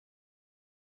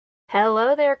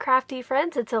Hello there, crafty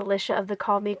friends. It's Alicia of the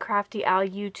Call Me Crafty Al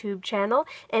YouTube channel,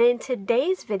 and in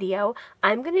today's video,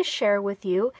 I'm going to share with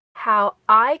you how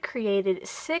I created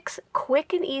 6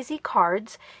 quick and easy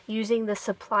cards using the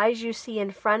supplies you see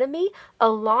in front of me,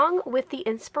 along with the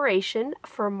inspiration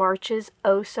for March's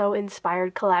Oh So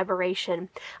Inspired collaboration.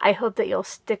 I hope that you'll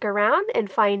stick around and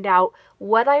find out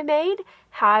what I made,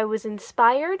 how I was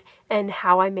inspired, and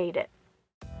how I made it.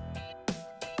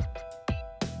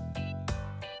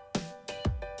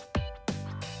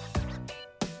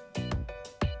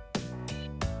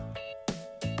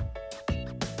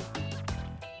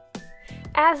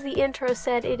 As the intro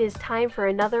said, it is time for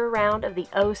another round of the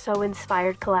Oh So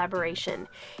Inspired collaboration.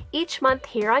 Each month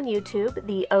here on YouTube,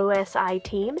 the OSI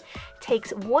team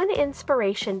takes one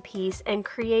inspiration piece and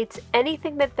creates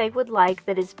anything that they would like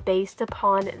that is based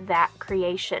upon that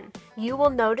creation. You will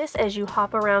notice as you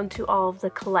hop around to all of the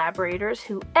collaborators,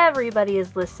 who everybody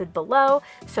is listed below,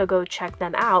 so go check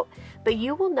them out, but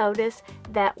you will notice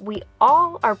that we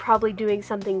all are probably doing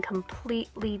something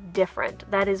completely different.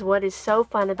 That is what is so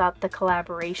fun about the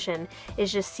collaboration,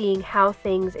 is just seeing how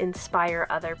things inspire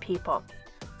other people.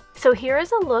 So here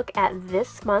is a look at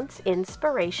this month's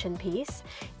inspiration piece.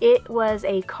 It was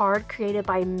a card created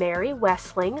by Mary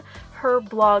Westling. Her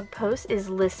blog post is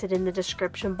listed in the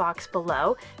description box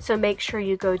below, so make sure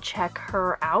you go check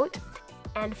her out.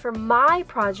 And for my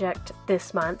project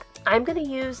this month, I'm going to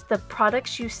use the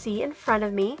products you see in front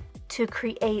of me to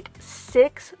create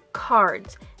 6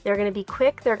 cards. They're going to be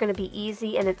quick, they're going to be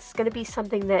easy, and it's going to be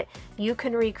something that you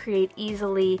can recreate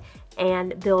easily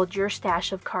and build your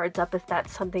stash of cards up if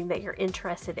that's something that you're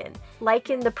interested in. Like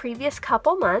in the previous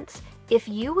couple months, if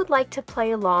you would like to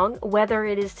play along, whether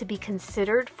it is to be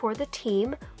considered for the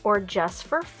team or just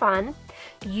for fun,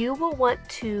 you will want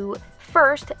to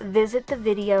first visit the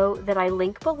video that I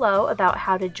link below about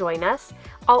how to join us.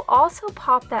 I'll also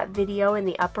pop that video in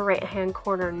the upper right hand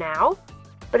corner now.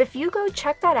 But if you go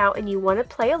check that out and you want to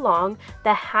play along,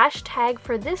 the hashtag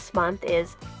for this month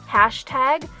is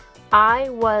hashtag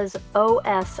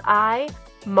IWasOSI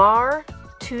Mar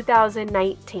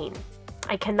 2019.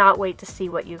 I cannot wait to see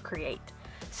what you create.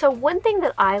 So one thing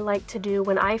that I like to do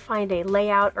when I find a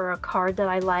layout or a card that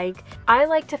I like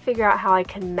to figure out how I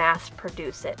can mass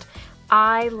produce it.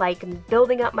 I like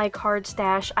building up my card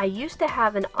stash. I used to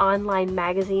have an online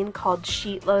magazine called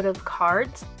Sheetload of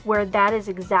Cards, where that is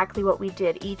exactly what we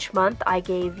did. Each month I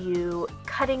gave you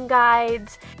cutting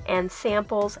guides and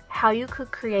samples, how you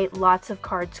could create lots of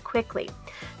cards quickly.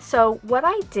 So what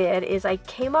I did is I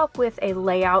came up with a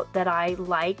layout that I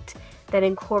liked that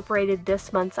incorporated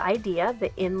this month's idea,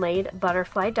 the Inlaid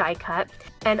Butterfly die cut,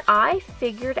 and I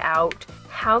figured out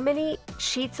how many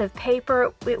sheets of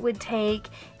paper it would take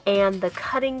and the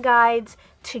cutting guides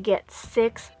to get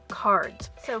 6 cards.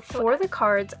 So for the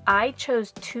cards, I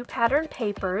chose 2 pattern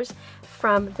papers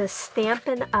from the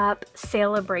Stampin Up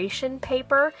SaleABration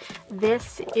paper.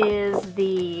 This is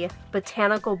the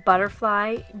Botanical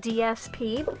Butterfly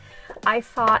DSP. I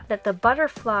thought that the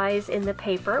butterflies in the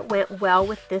paper went well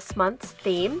with this month's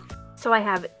theme. So I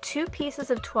have 2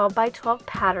 pieces of 12 by 12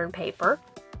 pattern paper.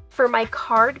 For my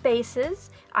card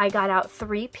bases, I got out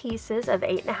 3 pieces of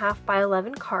 8.5 by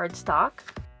 11 cardstock.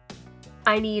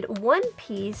 I need 1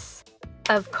 piece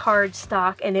of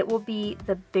cardstock, and it will be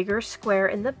the bigger square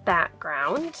in the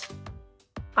background.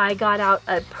 I got out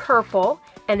a purple,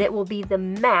 and it will be the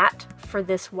matte for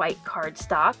this white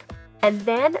cardstock. And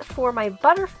then for my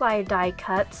butterfly die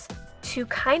cuts, to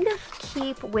kind of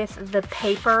keep with the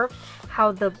paper,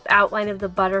 how the outline of the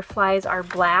butterflies are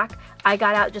black, I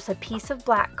got out just a piece of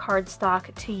black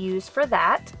cardstock to use for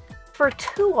that. For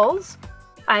tools,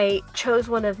 I chose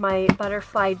one of my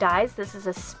butterfly dies. This is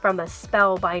from a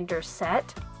Spellbinder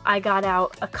set. I got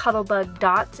out a Cuttlebug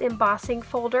Dots embossing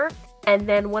folder, and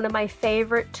then one of my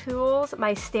favorite tools,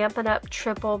 my Stampin' Up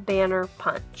triple banner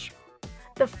punch.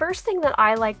 The first thing that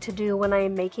I like to do when I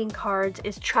am making cards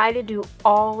is try to do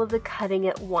all of the cutting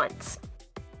at once.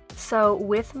 So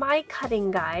with my cutting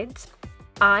guides,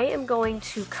 I am going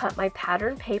to cut my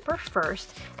pattern paper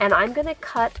first, and I'm going to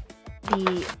cut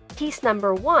the piece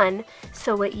number 1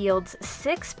 so it yields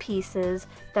 6 pieces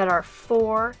that are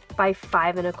 4 by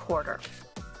 5 1/4.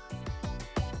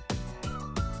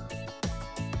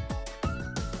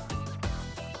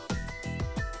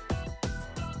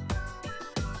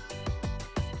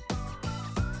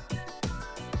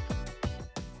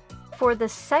 For the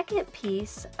second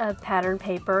piece of pattern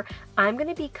paper, I'm going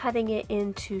to be cutting it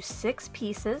into 6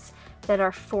 pieces that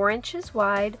are 4 inches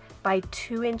wide by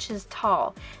 2 inches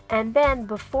tall. And then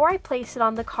before I place it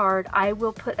on the card, I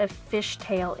will put a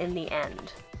fishtail in the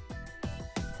end.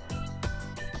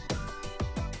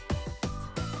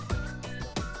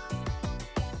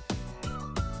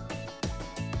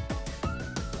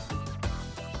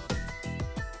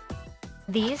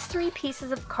 These 3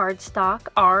 pieces of cardstock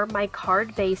are my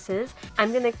card bases.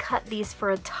 I'm going to cut these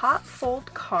for a top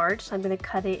fold card, so I'm going to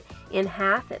cut it in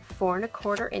half at 4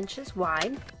 1/4 inches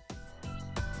wide.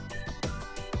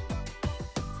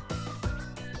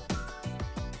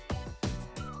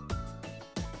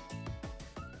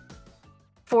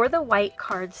 For the white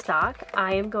cardstock,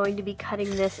 I am going to be cutting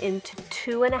this into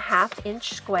 2 1/2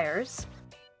 inch squares.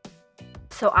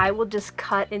 So I will just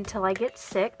cut until I get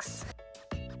 6.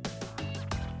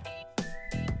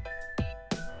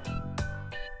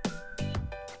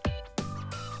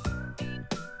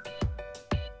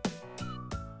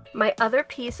 My other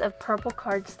piece of purple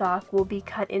cardstock will be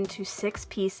cut into 6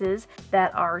 pieces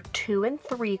that are 2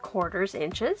 3/4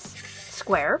 inches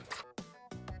square.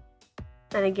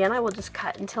 And again, I will just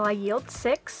cut until I yield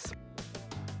 6.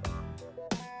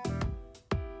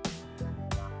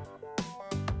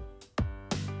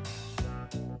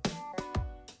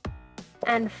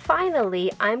 And finally,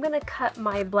 I'm going to cut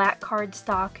my black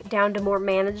cardstock down to more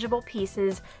manageable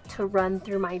pieces to run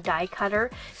through my die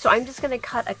cutter. So I'm just going to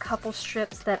cut a couple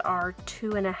strips that are 2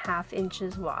 1/2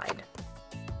 inches wide.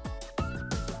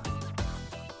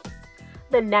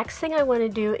 The next thing I want to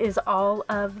do is all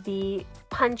of the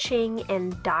punching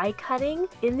and die cutting.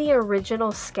 In the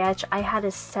original sketch, I had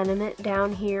a sentiment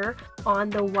down here on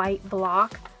the white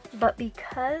block, but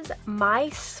because my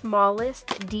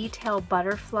smallest detail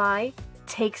butterfly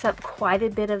takes up quite a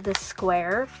bit of the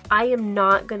square, I am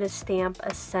not going to stamp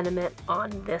a sentiment on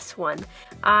this one.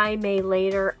 I may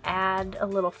later add a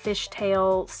little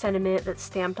fishtail sentiment that's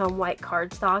stamped on white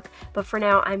cardstock, but for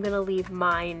now I'm going to leave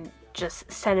mine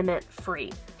just sentiment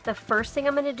free. The first thing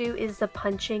I'm going to do is the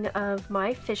punching of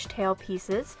my fishtail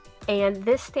pieces, and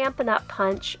this Stampin' Up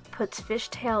punch puts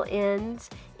fishtail ends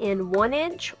in 1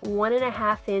 inch, 1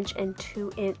 1/2 inch, and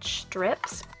 2 inch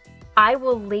strips. I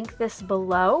will link this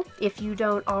below. If you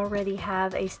don't already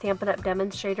have a Stampin' Up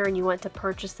demonstrator and you want to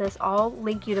purchase this, I'll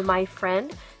link you to my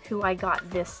friend who I got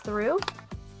this through.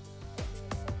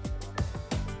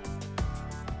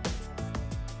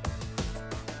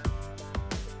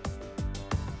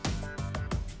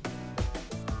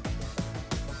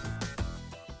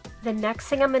 The next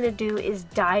thing I'm going to do is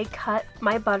die cut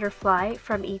my butterfly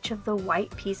from each of the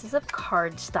white pieces of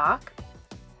cardstock.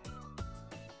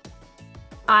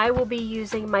 I will be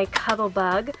using my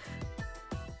Cuttlebug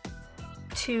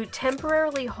to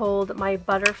temporarily hold my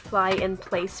butterfly in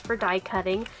place for die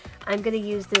cutting. I'm going to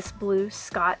use this blue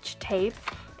Scotch tape,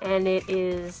 and it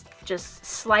is just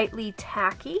slightly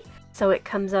tacky, so it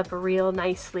comes up real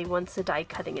nicely once the die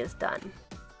cutting is done.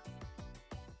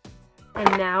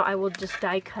 And now I will just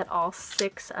die cut all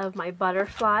 6 of my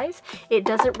butterflies. It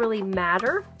doesn't really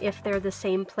matter if they're the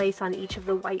same place on each of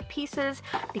the white pieces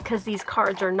because these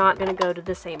cards are not going to go to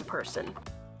the same person.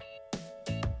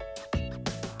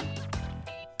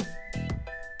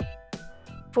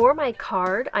 For my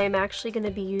card, I am actually going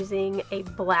to be using a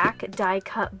black die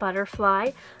cut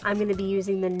butterfly. I'm going to be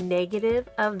using the negative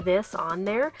of this on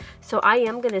there. So I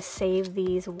am going to save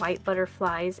these white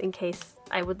butterflies in case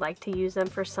I would like to use them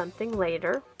for something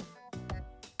later.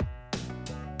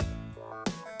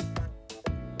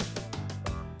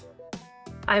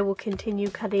 I will continue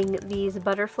cutting these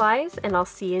butterflies, and I'll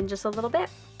see you in just a little bit.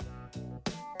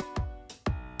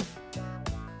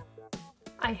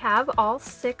 I have all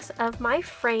 6 of my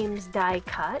frames die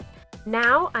cut.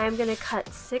 Now I'm going to cut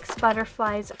 6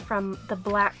 butterflies from the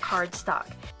black cardstock.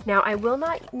 Now I will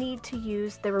not need to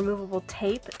use the removable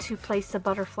tape to place the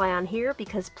butterfly on here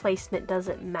because placement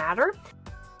doesn't matter.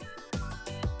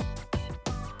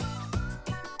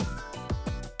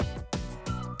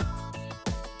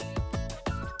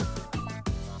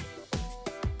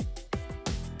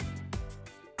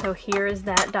 So here is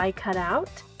that die cut out,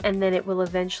 and then it will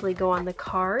eventually go on the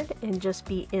card and just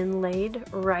be inlaid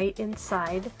right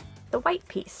inside the white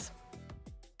piece.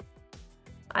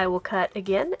 I will cut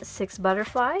again 6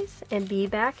 butterflies and be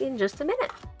back in just a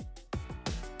minute.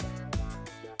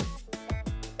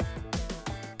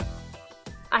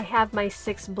 I have my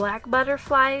 6 black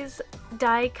butterflies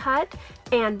die cut,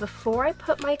 and before I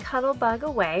put my Cuttlebug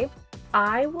away,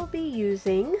 I will be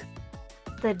using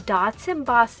the dots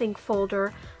embossing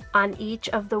folder on each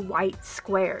of the white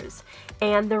squares.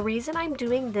 And the reason I'm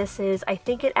doing this is I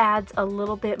think it adds a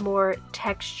little bit more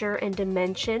texture and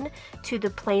dimension to the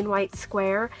plain white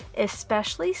square,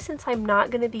 especially since I'm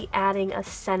not going to be adding a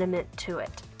sentiment to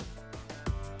it.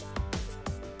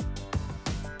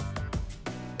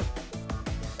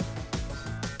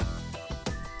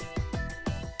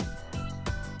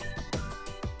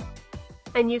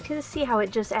 And you can see how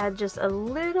it just adds just a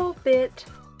little bit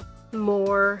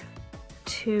more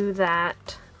to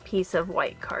that piece of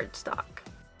white cardstock.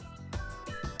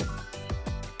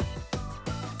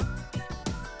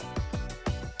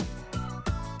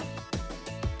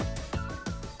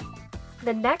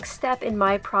 The next step in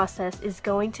my process is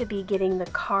going to be getting the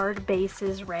card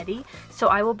bases ready. So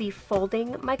I will be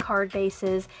folding my card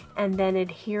bases and then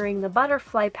adhering the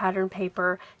butterfly pattern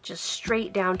paper just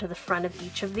straight down to the front of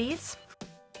each of these.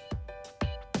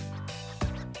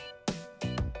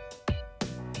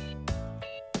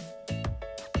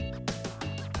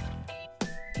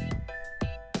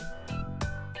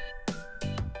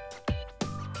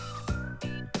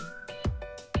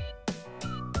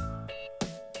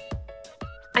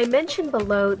 I mentioned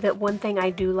below that one thing I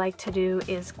do like to do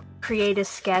is create a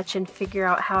sketch and figure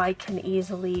out how I can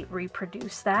easily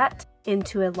reproduce that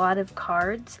into a lot of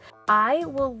cards. I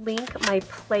will link my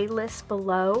playlist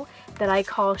below that I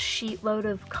call Sheetload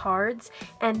of Cards,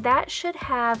 and that should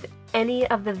have any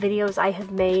of the videos I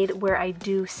have made where I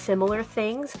do similar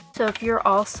things. So if you're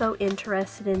also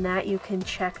interested in that, you can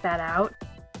check that out.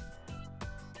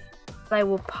 I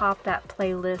will pop that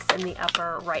playlist in the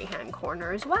upper right hand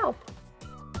corner as well.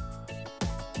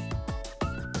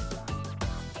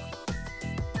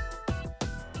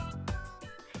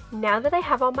 Now that I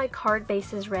have all my card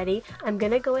bases ready, I'm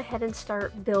going to go ahead and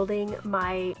start building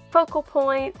my focal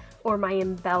point or my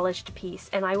embellished piece,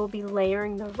 and I will be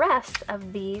layering the rest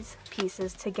of these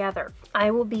pieces together.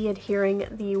 I will be adhering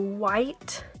the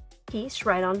white piece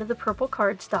right onto the purple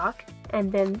cardstock,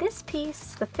 and then this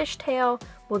piece, the fishtail,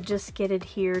 will just get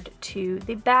adhered to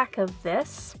the back of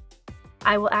this.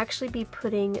 I will actually be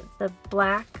putting the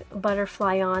black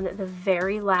butterfly on the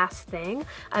very last thing.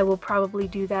 I will probably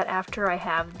do that after I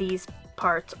have these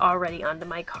parts already onto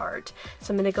my card.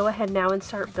 So I'm going to go ahead now and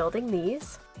start building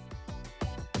these.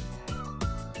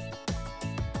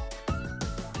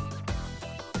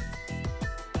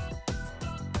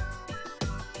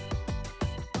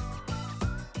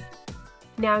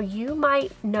 Now you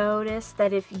might notice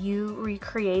that if you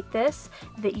recreate this,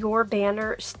 that your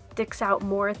banner sticks out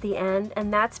more at the end,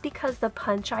 and that's because the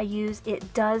punch I use,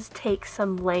 it does take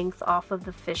some length off of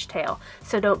the fishtail,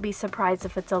 so don't be surprised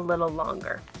if it's a little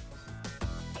longer.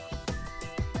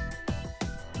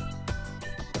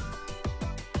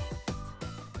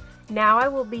 Now I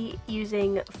will be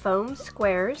using foam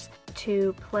squares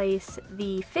to place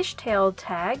the fishtail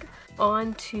tag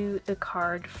onto the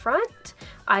card front.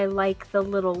 I like the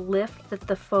little lift that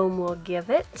the foam will give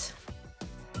it.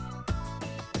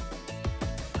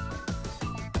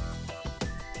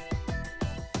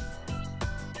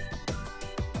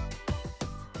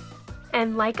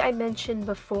 And like I mentioned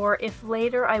before, if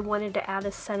later I wanted to add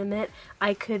a sentiment,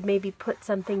 I could maybe put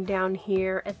something down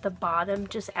here at the bottom,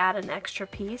 just add an extra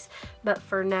piece. But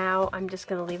for now, I'm just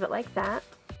going to leave it like that.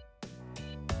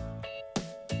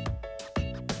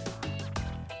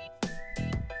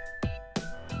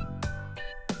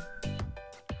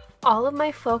 All of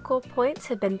my focal points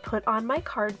have been put on my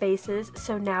card bases,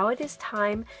 so now it is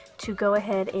time to go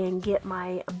ahead and get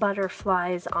my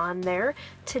butterflies on there.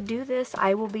 To do this,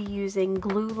 I will be using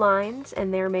glue lines,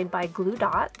 and they're made by Glue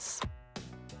Dots.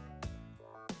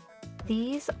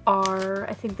 These are,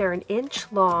 I think they're 1 inch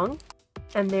long,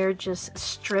 and they're just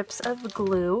strips of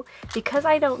glue. Because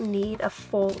I don't need a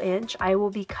full inch, I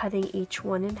will be cutting each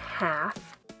one in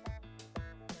half.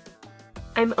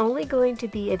 I'm only going to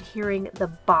be adhering the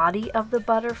body of the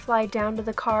butterfly down to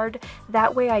the card.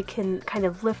 That way I can kind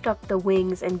of lift up the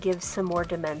wings and give some more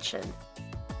dimension.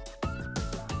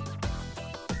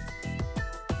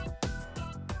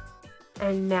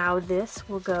 And now this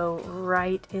will go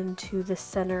right into the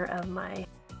center of my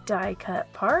die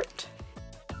cut part.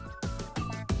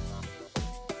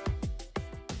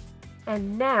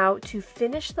 And now to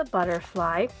finish the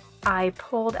butterfly, I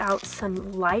pulled out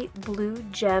some light blue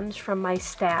gems from my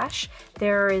stash.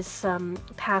 There is some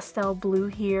pastel blue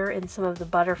here in some of the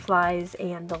butterflies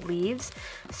and the leaves,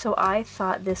 so I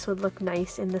thought this would look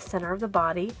nice in the center of the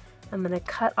body. I'm going to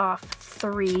cut off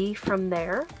 3 from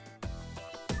there.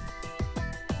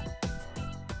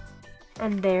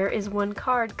 And there is one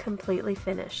card completely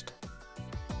finished.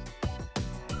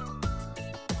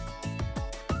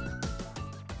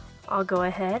 I'll go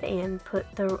ahead and put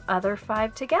the other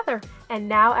 5 together. And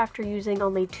now, after using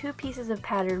only 2 pieces of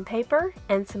pattern paper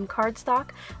and some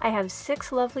cardstock, I have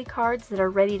 6 lovely cards that are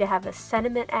ready to have a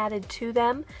sentiment added to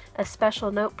them, a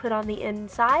special note put on the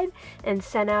inside, and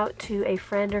sent out to a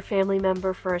friend or family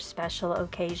member for a special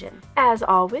occasion. As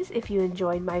always, if you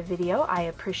enjoyed my video, I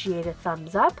appreciate a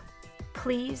thumbs up.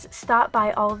 Please stop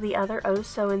by all of the other Oh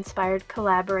So Inspired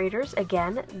collaborators.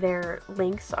 Again, their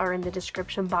links are in the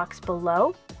description box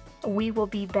below. We will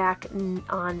be back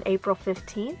on April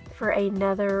 15th for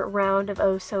another round of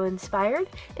Oh So Inspired.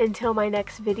 Until my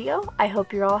next video, I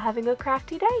hope you're all having a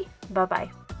crafty day.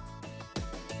 Bye-bye.